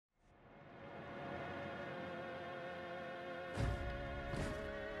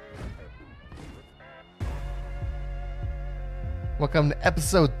Welcome to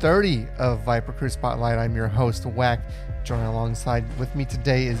episode 30 of Viper Crew Spotlight. I'm your host, Whack. Joining alongside with me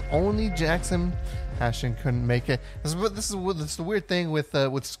today is only Jackson. Ashton couldn't make it. This is the weird thing with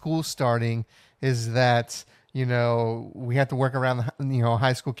school starting is that, you know, we have to work around the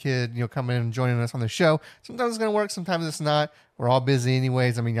high school kid, coming in and joining us on the show. Sometimes it's going to work, sometimes it's not. We're all busy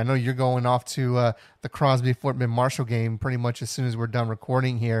anyways. I mean, I know you're going off to the Crosby Fort Bend Marshall game pretty much as soon as we're done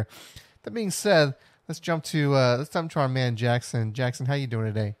recording here. That being said, let's jump to our man Jackson. Jackson, how you doing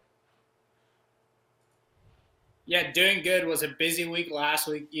today? Yeah, doing good. Was a busy week last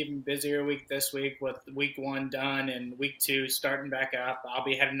week, even busier week this week with week one done and week two starting back up. I'll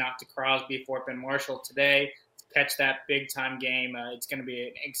be heading out to Crosby, Fort Bend Marshall today to catch that big-time game. It's going to be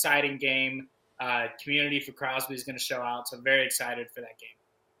an exciting game. Community for Crosby is going to show out, so I'm very excited for that game.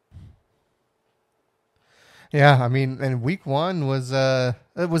 Yeah, I mean, and week one was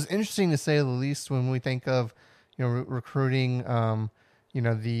it was interesting to say the least when we think of recruiting.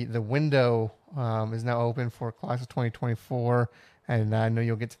 The window is now open for class of 2024, and I know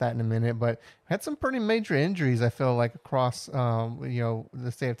you'll get to that in a minute. But had some pretty major injuries. I feel like across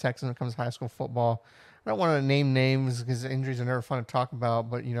the state of Texas when it comes to high school football. I don't want to name names because injuries are never fun to talk about.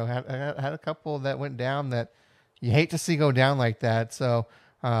 But had a couple that went down that you hate to see go down like that. So.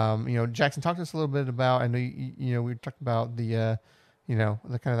 Jackson, talk to us a little bit about. I know we talked about the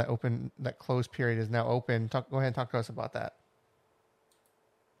the kind of that closed period is now open. Go ahead and talk to us about that.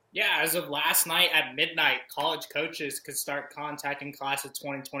 Yeah, as of last night at midnight, college coaches could start contacting class of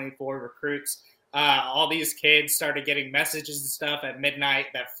 2024 recruits. All these kids started getting messages and stuff at midnight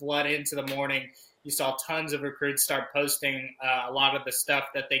that flood into the morning. You saw tons of recruits start posting a lot of the stuff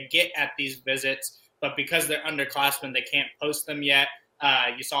that they get at these visits, but because they're underclassmen, they can't post them yet.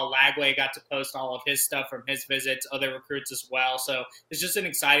 You saw Lagway got to post all of his stuff from his visits, other recruits as well. So it's just an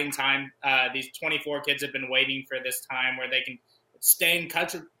exciting time. These 24 kids have been waiting for this time where they can stay in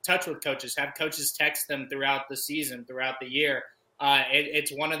touch with coaches, have coaches text them throughout the season, throughout the year.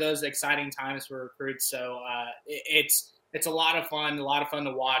 It's one of those exciting times for recruits. So it's a lot of fun to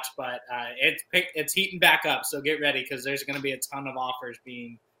watch, but it's heating back up. So get ready because there's going to be a ton of offers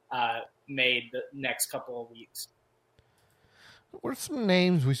being made the next couple of weeks. What are some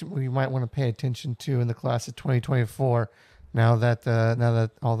names we might want to pay attention to in the class of 2024 now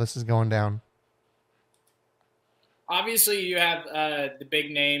that all this is going down? Obviously, you have the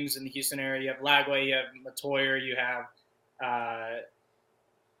big names in the Houston area. You have Lagway, you have Matoyer, you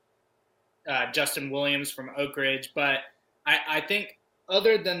have Justin Williams from Oak Ridge. But I think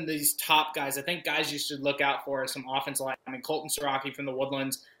other than these top guys, I think guys you should look out for are some offensive line. I mean, Colton Siraki from the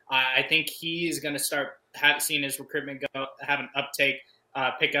Woodlands. I think he's going to start seeing his recruitment have an uptake,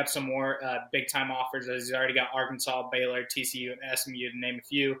 pick up some more big-time offers as he's already got Arkansas, Baylor, TCU, and SMU to name a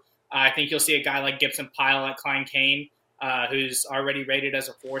few. I think you'll see a guy like Gibson Pyle at Klein Kane, who's already rated as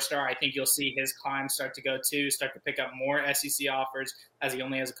a 4-star. I think you'll see his climb start to pick up more SEC offers as he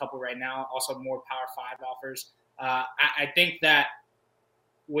only has a couple right now, also more Power 5 offers. I think that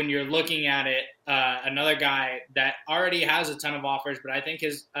when you're looking at it, another guy that already has a ton of offers, but I think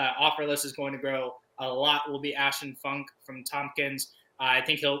his offer list is going to grow a lot will be Ashton Funk from Tompkins. I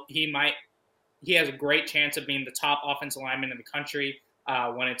think he has a great chance of being the top offensive lineman in the country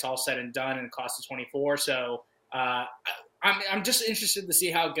when it's all said and done in the class of 24. So I'm just interested to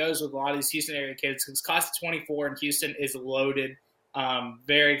see how it goes with a lot of these Houston area kids because class of 24 in Houston is loaded.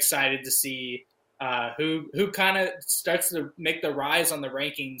 Very excited to see who kind of starts to make the rise on the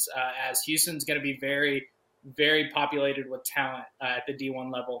rankings as Houston's going to be very, very populated with talent at the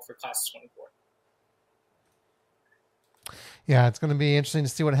D1 level for class of 24. Yeah, it's going to be interesting to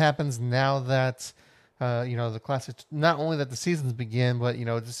see what happens now that, the class, not only that the seasons begin, but,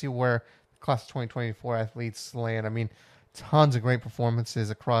 to see where the class of 2024 athletes land. I mean, tons of great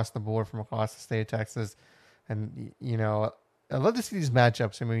performances across the board from across the state of Texas. And, I love to see these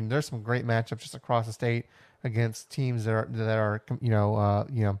matchups. I mean, there's some great matchups just across the state against teams that are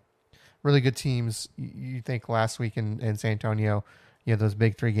really good teams. You think last week in San Antonio, those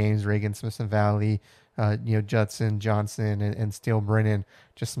big three games, Reagan, Smithson Valley, Judson, Johnson, and Steele Brennan,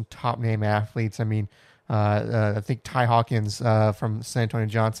 just some top name athletes. I mean, I think Ty Hawkins from San Antonio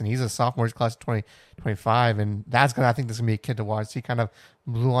Johnson, he's a sophomore class of 2025, and I think this is going to be a kid to watch. He kind of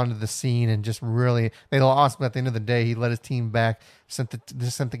blew onto the scene and just really, they lost, but at the end of the day, he led his team back, sent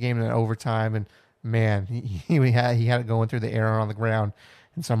the game in overtime, and man, he had it going through the air and on the ground.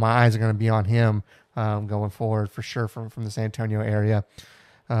 And so my eyes are going to be on him going forward for sure from the San Antonio area.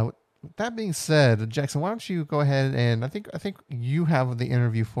 With that being said, Jackson, why don't you go ahead and I think you have the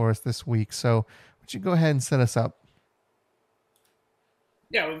interview for us this week. So why don't you go ahead and set us up?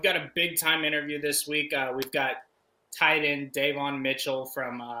 Yeah, we've got a big time interview this week. We've got tight end Davon Mitchell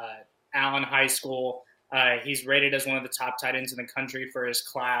from Allen High School. He's rated as one of the top tight ends in the country for his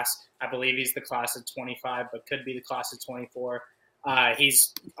class. I believe he's the class of 25, but could be the class of 24.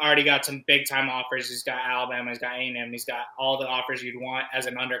 He's already got some big time offers. He's got Alabama, he's got A&M, he's got all the offers you'd want as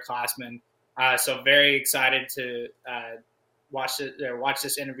an underclassman. So very excited to watch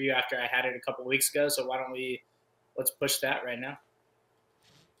this interview after I had it a couple weeks ago. So let's push that right now.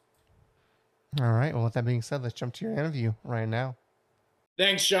 All right. Well, with that being said, let's jump to your interview right now.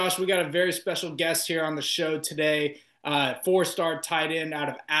 Thanks, Josh. We got a very special guest here on the show today. 4-star tight end out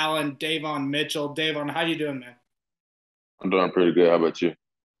of Allen, Davon Mitchell. Davon, how you doing, man? I'm doing pretty good. How about you?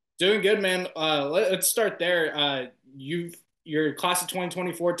 Doing good, man. Let's start there. Your class of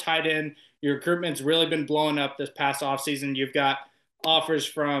 2024 tight end. Your recruitment's really been blowing up this past offseason. You've got offers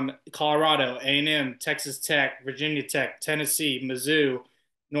from Colorado, A&M, Texas Tech, Virginia Tech, Tennessee, Mizzou,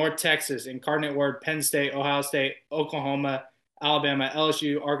 North Texas, Incarnate Word, Penn State, Ohio State, Oklahoma, Alabama,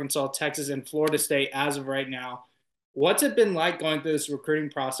 LSU, Arkansas, Texas, and Florida State as of right now. What's it been like going through this recruiting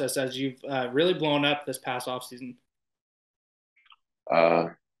process as you've really blown up this past offseason?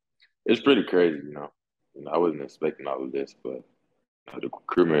 It's pretty crazy, I wasn't expecting all of this, but the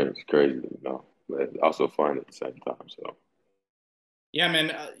recruitment is crazy, but it's also fun at the same time. So, yeah,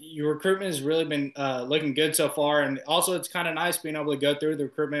 man, your recruitment has really been looking good so far, and also it's kind of nice being able to go through the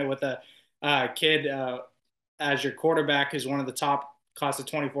recruitment with a kid as your quarterback, who's one of the top class of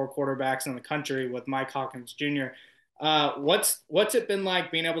 24 quarterbacks in the country with Mike Hawkins Jr. What's it been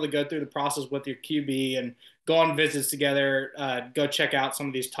like being able to go through the process with your QB and go on visits together, go check out some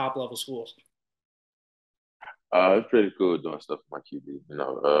of these top level schools? it's pretty cool doing stuff with my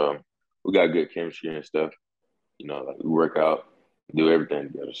QB. We got good chemistry and stuff. Like we work out, do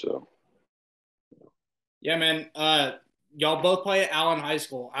everything together. So, Yeah, man. Y'all both play at Allen High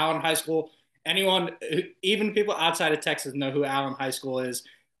School. Allen High School. Even people outside of Texas know who Allen High School is.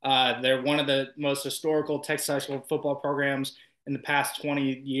 They're one of the most historical Texas high school football programs in the past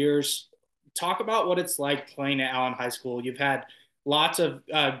 20 years. Talk about what it's like playing at Allen High School. You've had lots of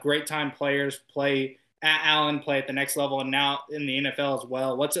great time players play at Allen, play at the next level, and now in the NFL as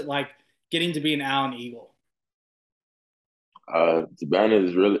well. What's it like getting to be an Allen Eagle? to be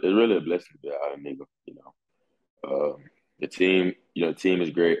honest, it's really a blessing to be out of Nigga. The team is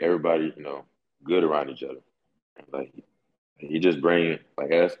great. Everybody, good around each other. Like he just bring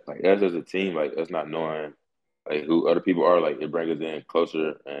like us as a team, like us not knowing like who other people are, like it brings us in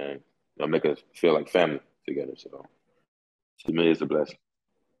closer and make us feel like family together. So to me, it's a blessing.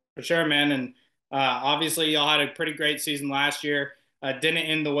 For sure, man. And obviously, y'all had a pretty great season last year. Didn't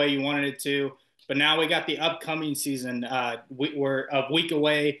end the way you wanted it to, but now we got the upcoming season. We're a week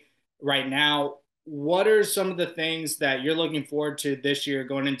away right now. What are some of the things that you're looking forward to this year,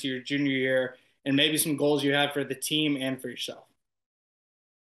 going into your junior year, and maybe some goals you have for the team and for yourself?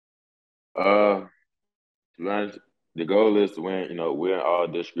 Uh, to be honest, the goal is to win all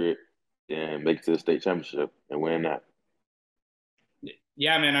district and make it to the state championship and win that.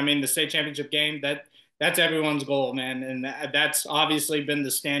 Yeah, man. I mean, the state championship game, that's everyone's goal, man, and that's obviously been the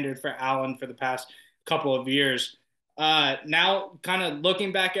standard for Allen for the past couple of years. Now, kind of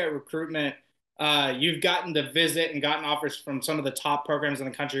looking back at recruitment, you've gotten to visit and gotten offers from some of the top programs in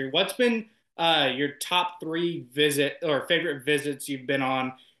the country. What's been your top three visit or favorite visits you've been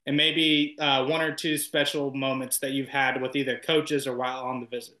on, and maybe one or two special moments that you've had with either coaches or while on the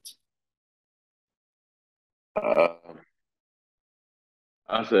visits? Uh,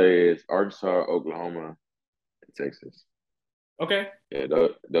 I say it's Arkansas, Oklahoma, and Texas. Okay. Yeah,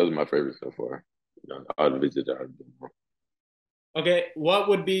 those are my favorites so far. All the visits I've been on. Okay, what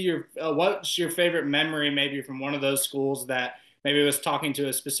would be what's your favorite memory maybe from one of those schools that maybe was talking to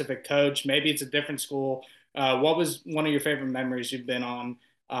a specific coach? Maybe it's a different school. What was one of your favorite memories you've been on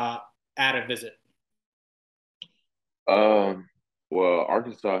uh, at a visit? Um, well,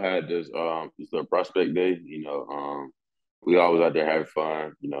 Arkansas had this prospect day. We always out there having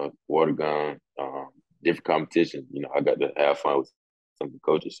fun. Water gun, different competitions. I got to have fun with some of the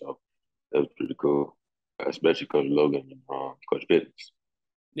coaches, so that was pretty cool. Especially Coach Logan and Coach Pittman.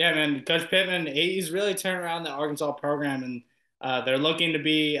 Yeah, man, Coach Pittman, he's really turned around the Arkansas program, and they're looking to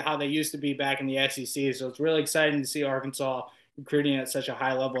be how they used to be back in the SEC. So it's really exciting to see Arkansas recruiting at such a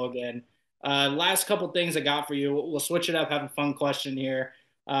high level again. Last couple things I got for you. We'll switch it up, have a fun question here.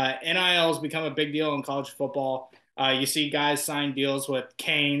 NIL has become a big deal in college football. You see guys sign deals with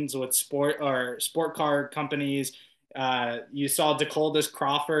Canes, with sport car companies. You saw DeColdis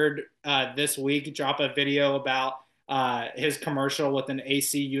Crawford this week drop a video about his commercial with an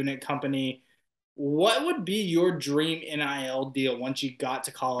AC unit company. What would be your dream NIL deal once you got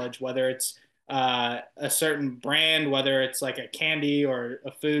to college, whether it's a certain brand, whether it's like a candy or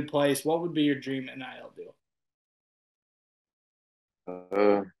a food place, what would be your dream NIL deal?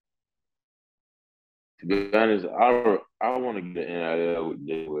 Uh, to be honest, I want to get an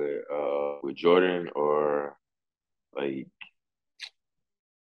NIL with Jordan or like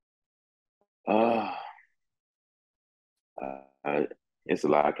uh, it's a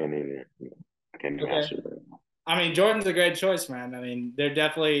lot. I can't even Okay. answer that. I mean, Jordan's a great choice, man. I mean, they're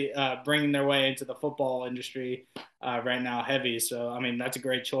definitely bringing their way into the football industry right now, heavy. So, I mean, that's a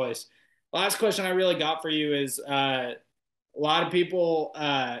great choice. Last question I really got for you is a lot of people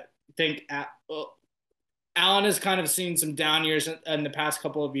think Allen has kind of seen some down years in the past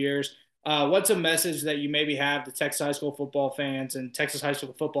couple of years. What's a message that you maybe have to Texas high school football fans and Texas high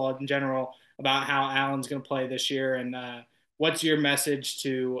school football in general about how Allen's going to play this year? And what's your message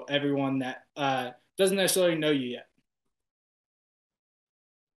to everyone that doesn't necessarily know you yet?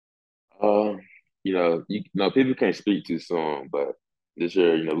 Um, people can't speak too soon, but this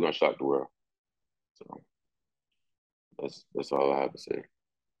year, we're gonna shock the world. So that's all I have to say.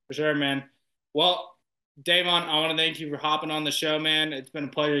 For sure, man. Well, Davon, I want to thank you for hopping on the show, man. It's been a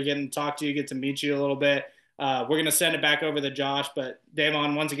pleasure getting to talk to you, get to meet you a little bit. We're going to send it back over to Josh, but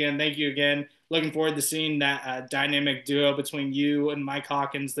Davon, once again, thank you again. Looking forward to seeing that dynamic duo between you and Mike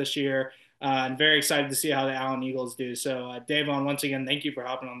Hawkins this year. And very excited to see how the Allen Eagles do. So, Davon, once again, thank you for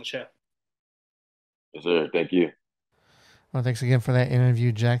hopping on the show. Yes, sir. Thank you. Well, thanks again for that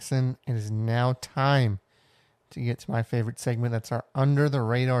interview, Jackson. It is now time to get to my favorite segment. That's our Under the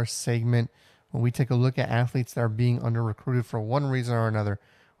Radar segment, when we take a look at athletes that are being under recruited for one reason or another,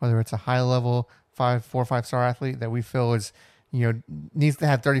 whether it's a high level 4 or 5 star athlete that we feel is, needs to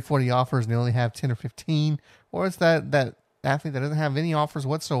have 30, 40 offers and they only have 10 or 15, or it's that athlete that doesn't have any offers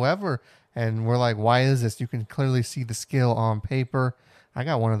whatsoever. And we're like, why is this? You can clearly see the skill on paper. I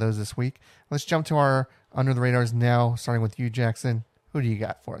got one of those this week. Let's jump to our Under the Radars now, starting with you, Jackson. Who do you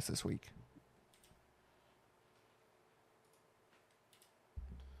got for us this week?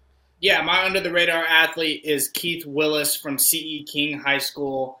 Yeah, my under the radar athlete is Keith Willis from C.E. King High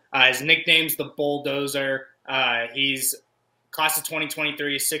School. His nickname's the Bulldozer. He's class of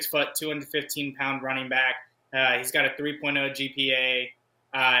 2023, 6 foot, 215-pound running back. He's got a 3.0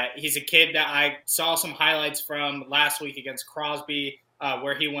 GPA. He's a kid that I saw some highlights from last week against Crosby,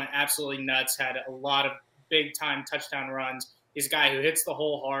 where he went absolutely nuts, had a lot of big-time touchdown runs. He's a guy who hits the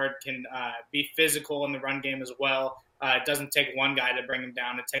hole hard, can be physical in the run game as well. It doesn't take one guy to bring him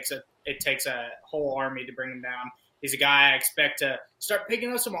down. It takes a whole army to bring him down. He's a guy I expect to start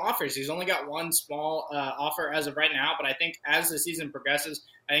picking up some offers. He's only got one small offer as of right now, but I think as the season progresses,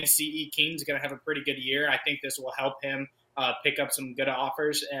 I think C.E. King's going to have a pretty good year. I think this will help him pick up some good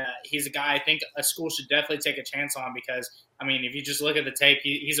offers. He's a guy I think a school should definitely take a chance on because, I mean, if you just look at the tape,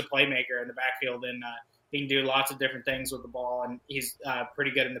 he's a playmaker in the backfield, and he can do lots of different things with the ball, and he's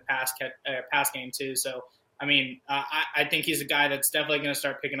pretty good in the pass game too. So, I mean, I think he's a guy that's definitely going to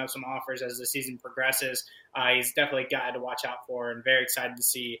start picking up some offers as the season progresses. He's definitely a guy to watch out for, and very excited to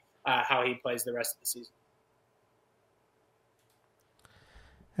see how he plays the rest of the season.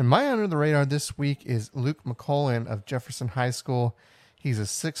 And my under the radar this week is Luke McCullen of Jefferson High School. He's a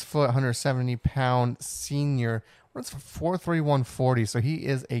 6 foot, 170-pound senior. Runs for 4.3, 140, so he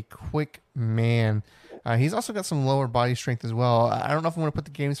is a quick man. He's also got some lower body strength as well. I don't know if I'm going to put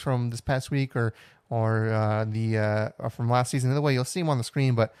the games from this past week or from last season. Either way, you'll see him on the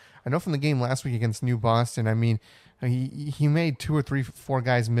screen. But I know from the game last week against New Boston, I mean, he made 2 or 3, 4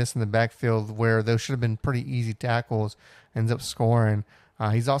 guys miss in the backfield where those should have been pretty easy tackles. Ends up scoring.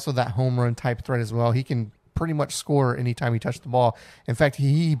 He's also that home run type threat as well. He can pretty much score anytime he touched the ball. In fact,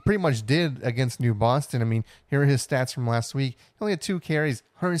 he pretty much did against New Boston. I mean, here are his stats from last week. He only had 2 carries,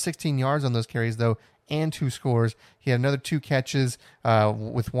 116 yards on those carries, though, and 2 scores. He had another 2 catches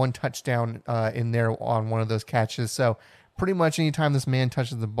with 1 touchdown in there on one of those catches. So pretty much anytime this man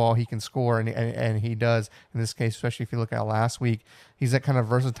touches the ball, he can score, and he does in this case, especially if you look at last week. He's that kind of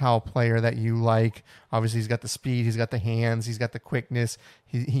versatile player that you like. Obviously, he's got the speed, he's got the hands, he's got the quickness.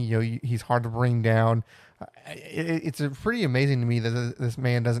 He's hard to bring down. It's pretty amazing to me that this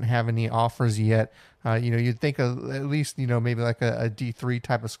man doesn't have any offers yet. You'd think at least, maybe like a D3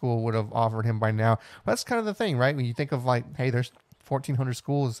 type of school would have offered him by now. But that's kind of the thing, right? When you think of like, hey, there's 1,400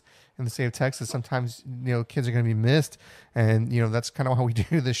 schools in the state of Texas. Sometimes, kids are going to be missed. And, that's kind of how we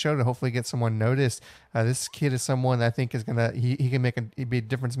do this show, to hopefully get someone noticed. This kid is someone that I think is going to, he can be a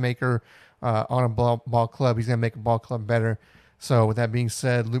difference maker on a ball club. He's going to make a ball club better. So with that being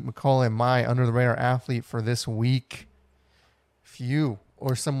said, Luke McCullen, my under the radar athlete for this week. If you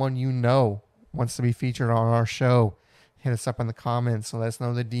or someone wants to be featured on our show, hit us up in the comments. Let us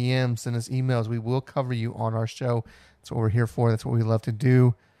know the DMs, send us emails. We will cover you on our show. That's what we're here for. That's what we love to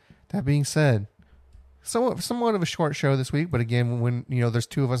do. That being said, somewhat of a short show this week, but again, when there's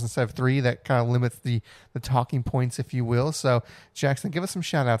two of us instead of three, that kind of limits the talking points, if you will. So, Jackson, give us some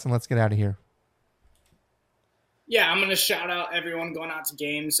shout outs and let's get out of here. Yeah, I'm going to shout out everyone going out to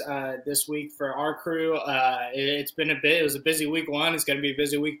games this week for our crew. It's been it was a busy week one. It's going to be a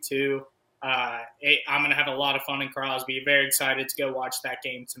busy week two. I'm going to have a lot of fun in Crosby. Very excited to go watch that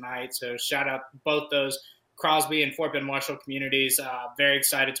game tonight. So shout out both those Crosby and Fort Bend Marshall communities. Very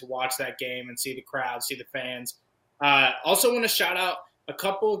excited to watch that game and see the crowd, see the fans. Also want to shout out a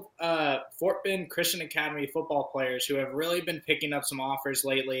couple Fort Bend Christian Academy football players who have really been picking up some offers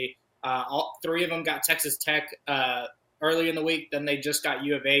lately. All three of them got Texas Tech early in the week. Then they just got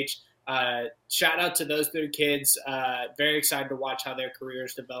U of H. Shout out to those three kids. Very excited to watch how their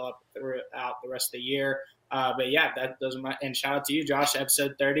careers develop throughout the rest of the year. But yeah, those are and shout out to you, Josh.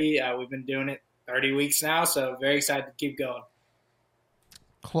 Episode 30. We've been doing it 30 weeks now, so very excited to keep going.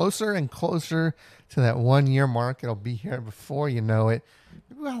 Closer and closer to that 1 year mark. It'll be here before you know it.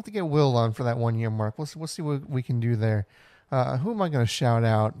 Maybe we'll have to get Will on for that 1 year mark. We'll see what we can do there. Who am I going to shout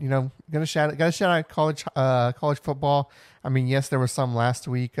out? Got to shout out college football. I mean, yes, there was some last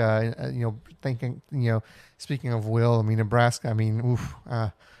week. Speaking of Will, I mean, Nebraska. I mean,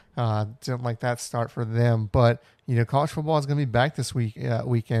 didn't like that start for them. But college football is going to be back this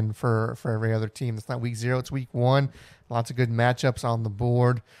weekend for every other team. It's not week 0; it's week 1. Lots of good matchups on the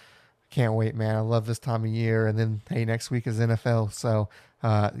board. Can't wait, man. I love this time of year. And then, hey, next week is NFL. So,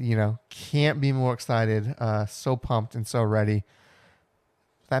 can't be more excited. So pumped and so ready.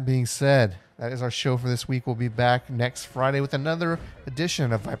 That being said, that is our show for this week. We'll be back next Friday with another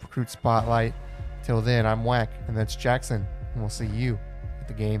edition of Viper Recruit Spotlight. Till then, I'm Wack, and that's Jackson. And we'll see you at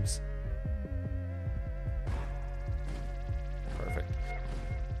the games.